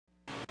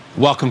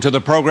Welcome to the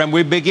program.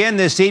 We begin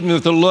this evening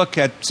with a look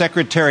at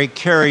Secretary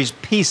Kerry's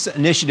peace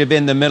initiative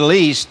in the Middle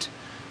East.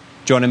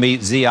 Joining me,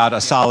 Ziad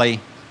Asali,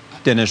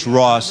 Dennis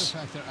Ross,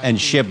 and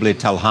Shibley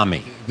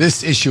Telhami.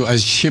 This issue,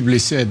 as Shibley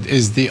said,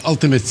 is the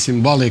ultimate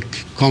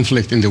symbolic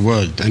conflict in the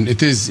world, and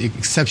it is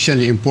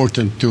exceptionally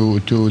important to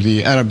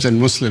the Arabs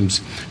and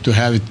Muslims to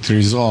have it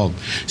resolved.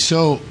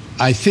 So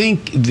I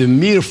think the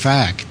mere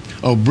fact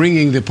of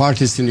bringing the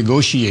parties to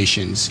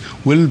negotiations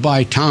will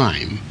buy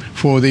time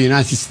for the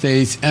United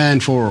States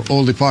and for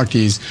all the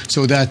parties,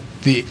 so that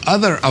the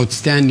other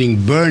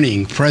outstanding,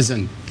 burning,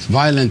 present,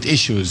 violent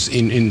issues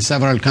in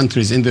several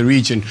countries in the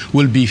region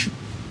will be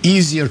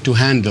easier to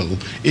handle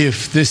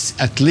if this,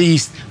 at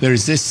least there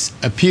is this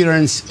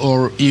appearance,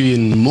 or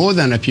even more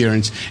than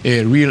appearance,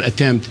 a real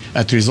attempt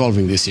at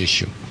resolving this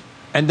issue.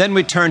 And then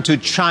we turn to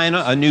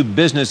China, a new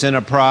business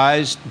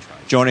enterprise.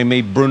 Joining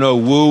me, Bruno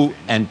Wu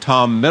and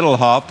Tom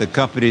Middlehoff, the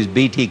company's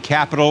BT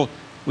Capital.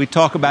 We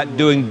talk about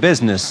doing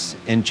business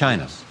in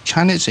China.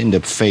 China is in the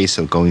phase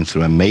of going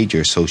through a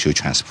major social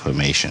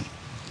transformation.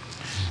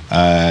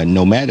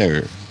 No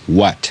matter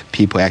what,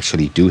 people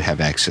actually do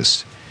have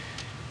access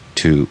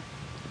to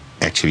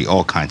actually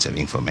all kinds of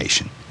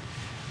information.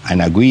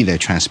 And I agree that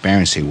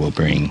transparency will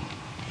bring,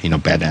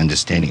 better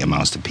understanding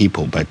amongst the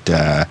people, but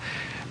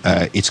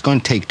it's going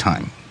to take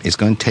time. It's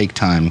going to take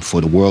time for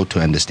the world to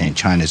understand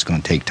China. It's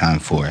going to take time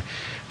for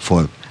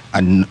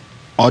an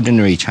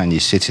ordinary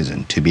Chinese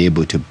citizen to be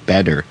able to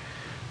better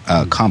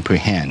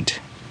comprehend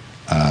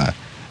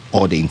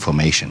all the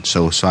information.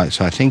 So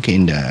I think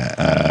in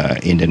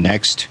the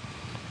next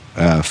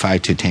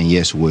 5 to 10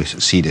 years, we'll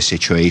see the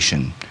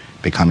situation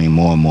becoming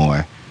more and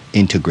more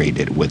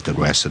integrated with the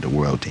rest of the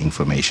world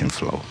information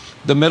flow.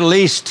 The Middle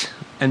East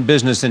and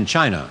business in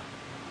China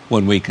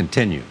when we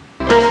continue.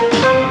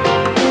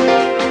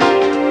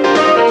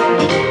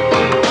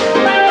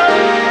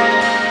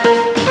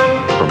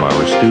 From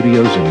our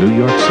studios in New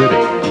York City,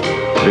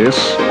 this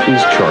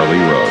is Charlie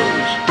Rose.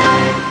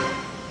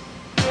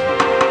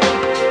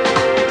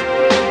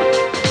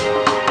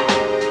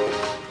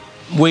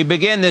 We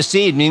begin this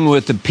evening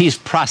with the peace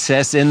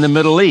process in the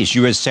Middle East.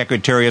 U.S.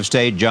 Secretary of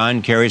State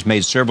John Kerry has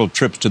made several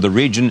trips to the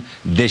region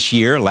this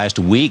year. Last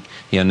week,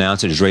 he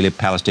announced that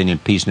Israeli-Palestinian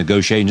peace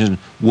negotiations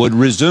would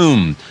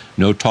resume.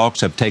 No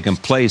talks have taken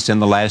place in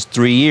the last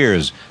 3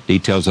 years.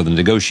 Details of the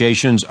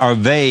negotiations are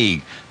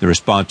vague. The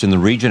response in the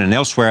region and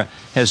elsewhere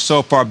has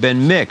so far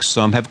been mixed.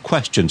 Some have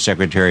questioned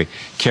Secretary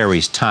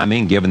Kerry's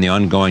timing, given the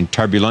ongoing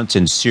turbulence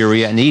in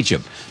Syria and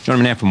Egypt.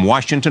 Joining me now from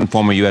Washington,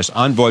 former U.S.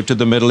 envoy to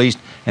the Middle East,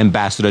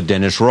 Ambassador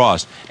Dennis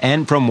Ross.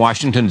 And from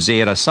Washington,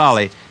 Ziad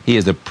Asali. He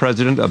is the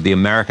president of the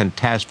American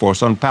Task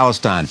Force on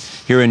Palestine.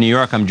 Here in New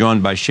York, I'm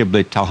joined by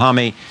Shibley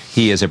Telhami.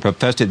 He is a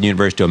professor at the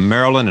University of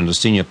Maryland and a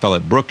senior fellow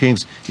at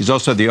Brookings. He's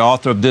also the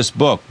author of this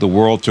book, The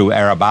World Through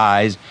Arab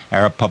Eyes,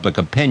 Arab Public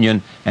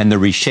Opinion, and the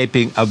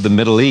Reshaping of the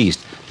Middle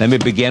East. Let me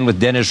begin with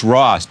Dennis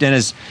Ross.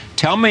 Dennis,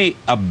 tell me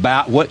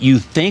about what you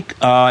think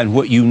and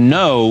what you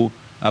know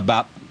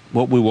about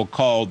what we will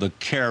call the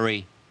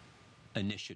Kerry Initiative.